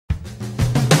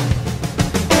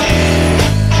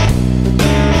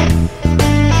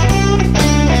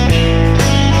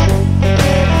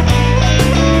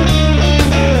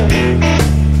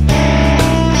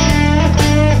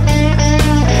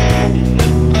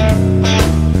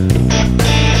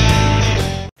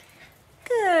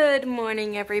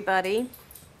everybody.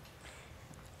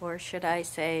 Or should I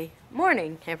say,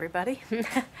 morning, everybody.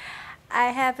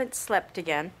 I haven't slept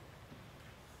again.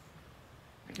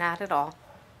 Not at all.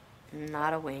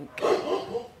 Not a wink.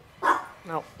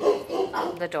 Nope.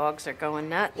 The dogs are going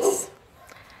nuts.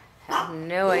 Have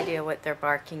no idea what they're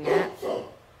barking at.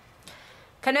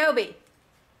 Kenobi!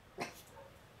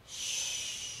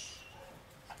 Shh.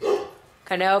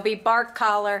 Kenobi, bark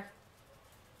collar.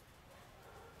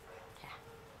 Yeah,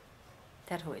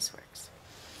 that always works.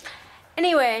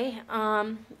 Anyway,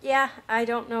 yeah, I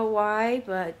don't know why,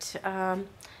 but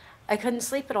I couldn't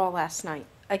sleep at all last night.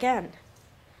 Again.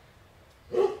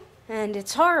 And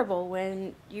it's horrible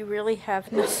when you really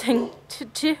have nothing to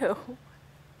do.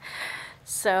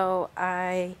 So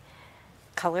I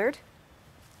colored.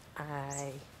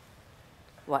 I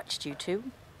watched YouTube.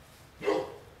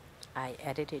 I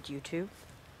edited YouTube.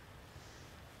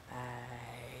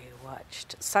 I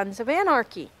watched Sons of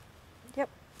Anarchy. Yep,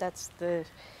 that's the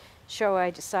show I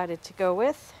decided to go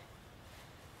with.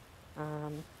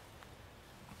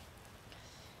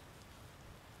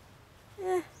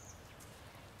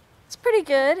 It's pretty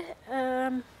good.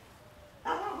 A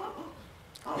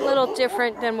little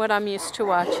different than what I'm used to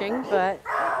watching, but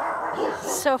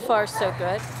so far so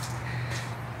good.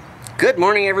 Good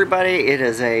morning, everybody. It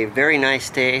is a very nice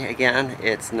day again.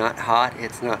 It's not hot,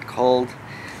 it's not cold,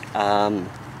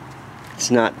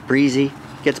 it's not breezy.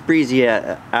 It gets breezy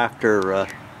after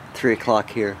 3 o'clock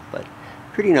here, but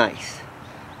pretty nice.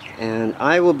 And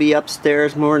I will be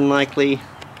upstairs more than likely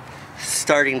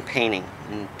starting painting.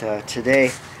 And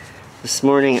this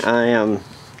morning I am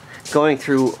going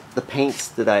through the paints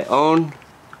that I own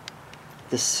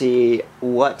to see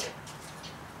what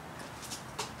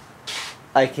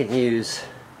I can use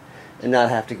and not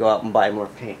have to go out and buy more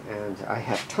paint. And I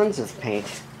have tons of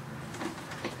paint.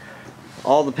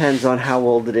 All depends on how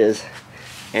old it is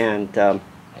and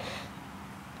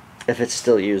if it's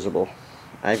still usable.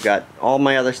 I've got all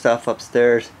my other stuff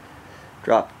upstairs,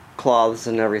 drop cloths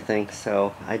and everything,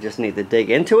 so I just need to dig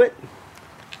into it.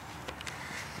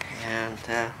 And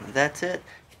that's it.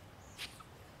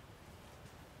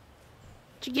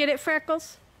 Did you get it,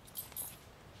 Freckles?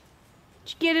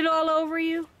 Did you get it all over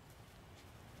you?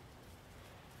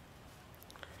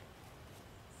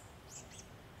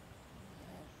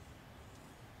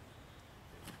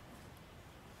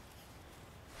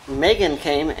 Megan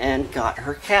came and got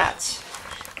her cats,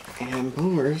 and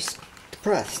Boomer's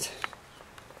depressed,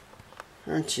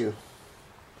 aren't you?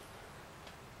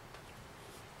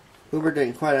 Boomer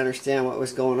didn't quite understand what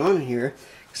was going on here,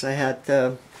 because I had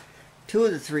 2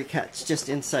 of the 3 cats just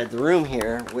inside the room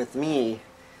here with me,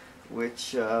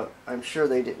 which I'm sure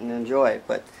they didn't enjoy,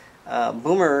 but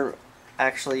Boomer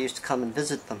actually used to come and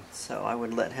visit them, so I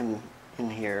would let him in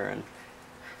here and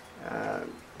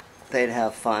they'd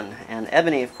have fun. And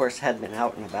Ebony, of course, had been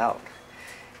out and about.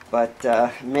 But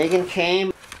Megan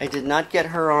came. I did not get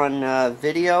her on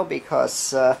video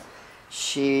because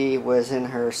she was in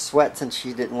her sweats and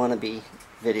she didn't want to be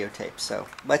videotaped. So,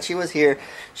 but she was here.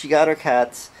 She got her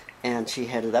cats and she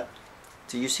headed up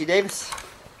to UC Davis.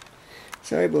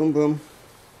 Sorry, Boom Boom.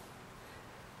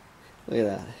 Look at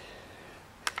that.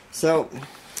 So,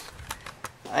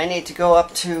 I need to go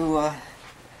up to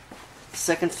the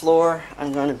 2nd floor.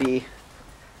 I'm going to be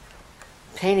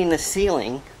painting the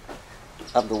ceiling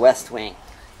of the West Wing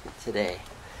today.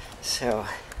 So,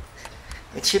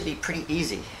 it should be pretty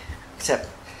easy. Except,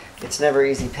 it's never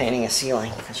easy painting a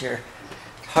ceiling because you're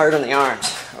hard on the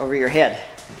arms over your head.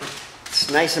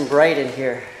 It's nice and bright in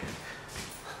here.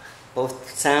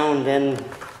 Both sound and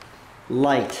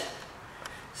light.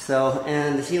 So,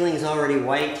 and the ceiling is already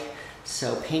white,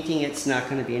 so painting it's not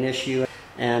going to be an issue.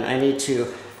 And I need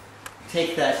to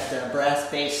take that brass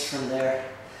base from there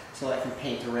so I can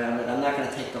paint around it. I'm not going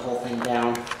to take the whole thing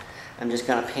down. I'm just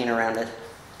going to paint around it.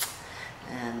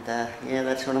 And yeah,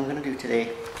 that's what I'm going to do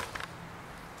today.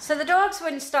 So the dogs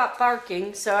wouldn't stop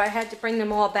barking, so I had to bring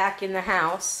them all back in the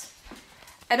house.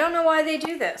 I don't know why they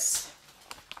do this.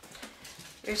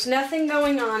 There's nothing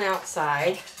going on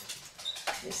outside.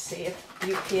 Let's see if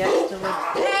UPS delivers.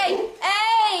 Hey!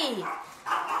 Hey!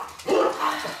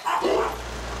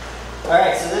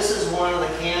 Alright, so this is one of the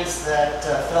cans that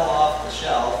fell off the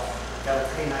shelf. Got a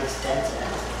pretty nice dent in it.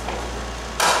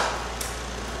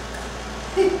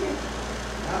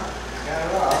 Oh, got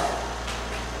it off.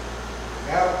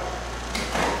 Go.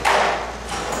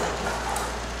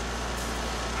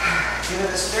 Give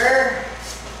it a stir.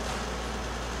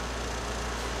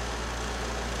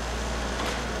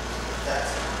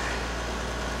 That's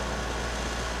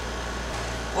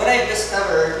what I've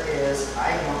discovered is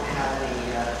I don't have any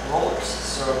rollers,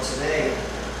 so today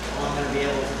all I'm going to be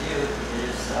able to do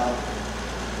is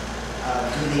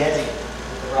do the edging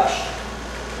with the brush,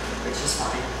 which is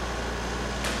fine.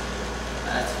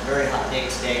 It's a very hot day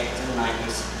today. It's in the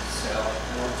 90s, so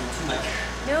I won't do too much.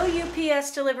 No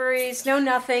UPS deliveries, no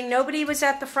nothing. Nobody was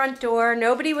at the front door.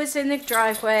 Nobody was in the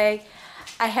driveway.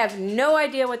 I have no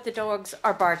idea what the dogs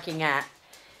are barking at.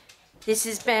 This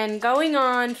has been going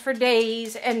on for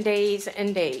days and days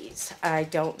and days. I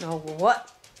don't know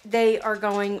what they are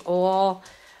going all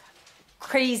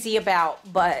crazy about,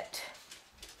 but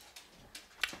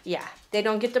yeah, they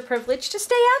don't get the privilege to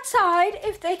stay outside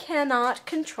if they cannot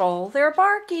control their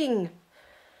barking.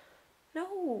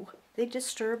 No, they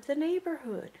disturb the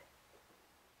neighborhood.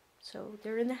 So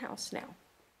they're in the house now.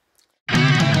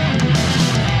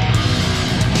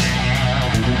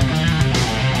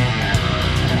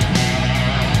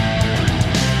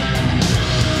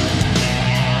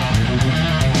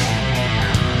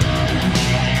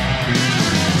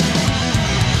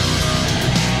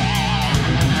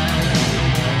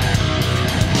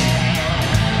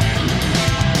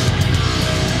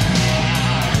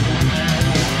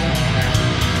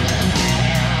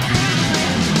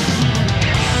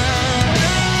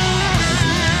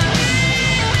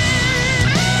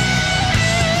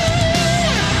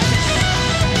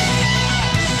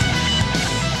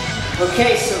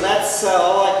 Okay, so that's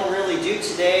all I can really do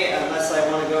today, unless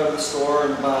I want to go to the store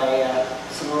and buy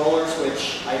some rollers,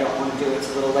 which I don't want to do. It's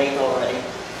a little late already.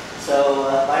 So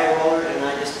buy a roller, and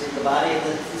I just did the body of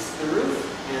the roof,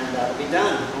 and that'll be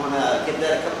done. I want to give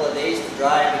that a couple of days to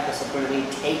dry because I'm going to need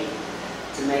tape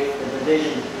to make the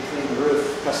division between the roof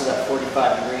because of that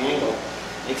 45-degree angle.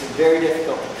 Makes it very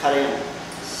difficult to cut in.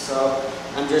 So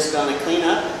I'm just going to clean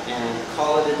up and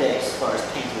call it a day as far as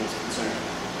painting is concerned.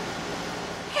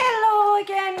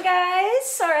 Again, guys,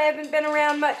 sorry I haven't been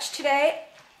around much today.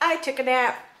 I took a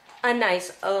nap, a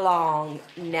nice long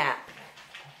nap.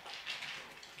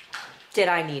 Did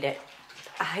I need it?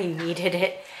 I needed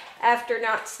it. After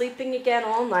not sleeping again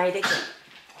all night again,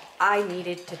 I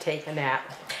needed to take a nap.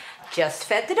 Just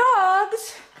fed the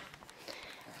dogs.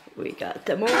 We got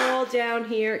them all down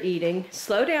here eating.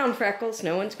 Slow down, Freckles,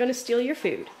 no one's gonna steal your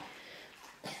food.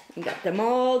 We got them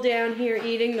all down here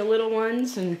eating, the little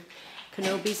ones, and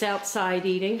Kenobi's outside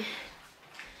eating.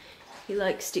 He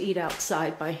likes to eat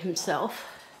outside by himself.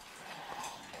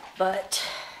 But,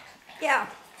 yeah.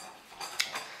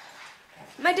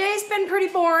 My day's been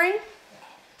pretty boring.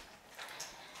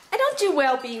 I don't do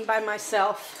well being by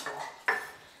myself.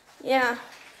 Yeah,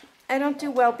 I don't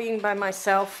do well being by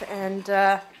myself. And,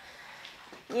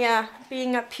 yeah,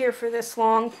 being up here for this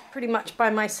long, pretty much by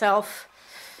myself.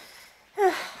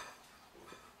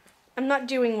 I'm not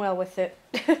doing well with it.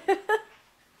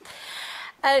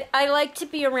 I like to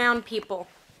be around people.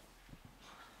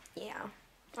 Yeah,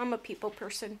 I'm a people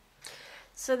person.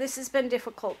 So this has been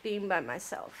difficult being by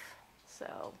myself.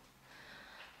 So,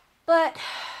 but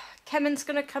Kevin's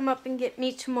going to come up and get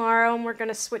me tomorrow, and we're going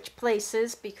to switch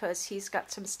places because he's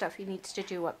got some stuff he needs to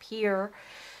do up here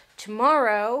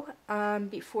tomorrow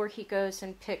before he goes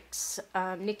and picks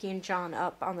Nikki and John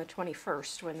up on the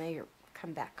 21st when they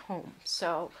come back home.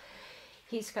 So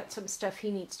he's got some stuff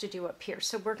he needs to do up here.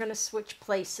 So we're going to switch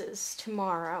places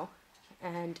tomorrow.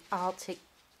 And I'll take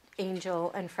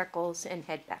Angel and Freckles and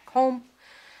head back home.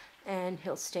 And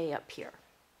he'll stay up here.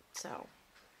 So,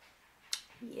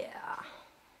 yeah.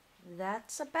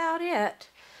 That's about it.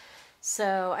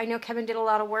 So, I know Kevin did a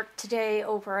lot of work today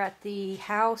over at the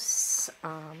house.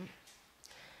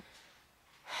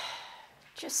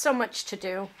 Just so much to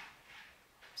do.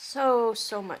 So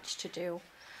much to do.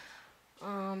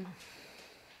 I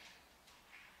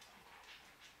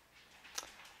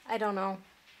don't know.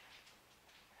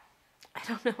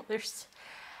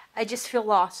 I just feel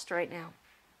lost right now.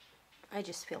 I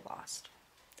just feel lost.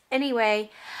 Anyway,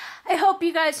 I hope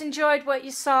you guys enjoyed what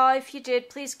you saw. If you did,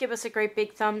 please give us a great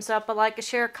big thumbs up, a like, a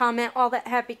share, a comment, all that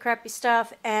happy, crappy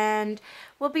stuff. And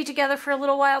we'll be together for a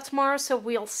little while tomorrow, so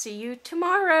we'll see you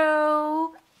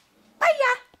tomorrow.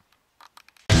 Bye-ya!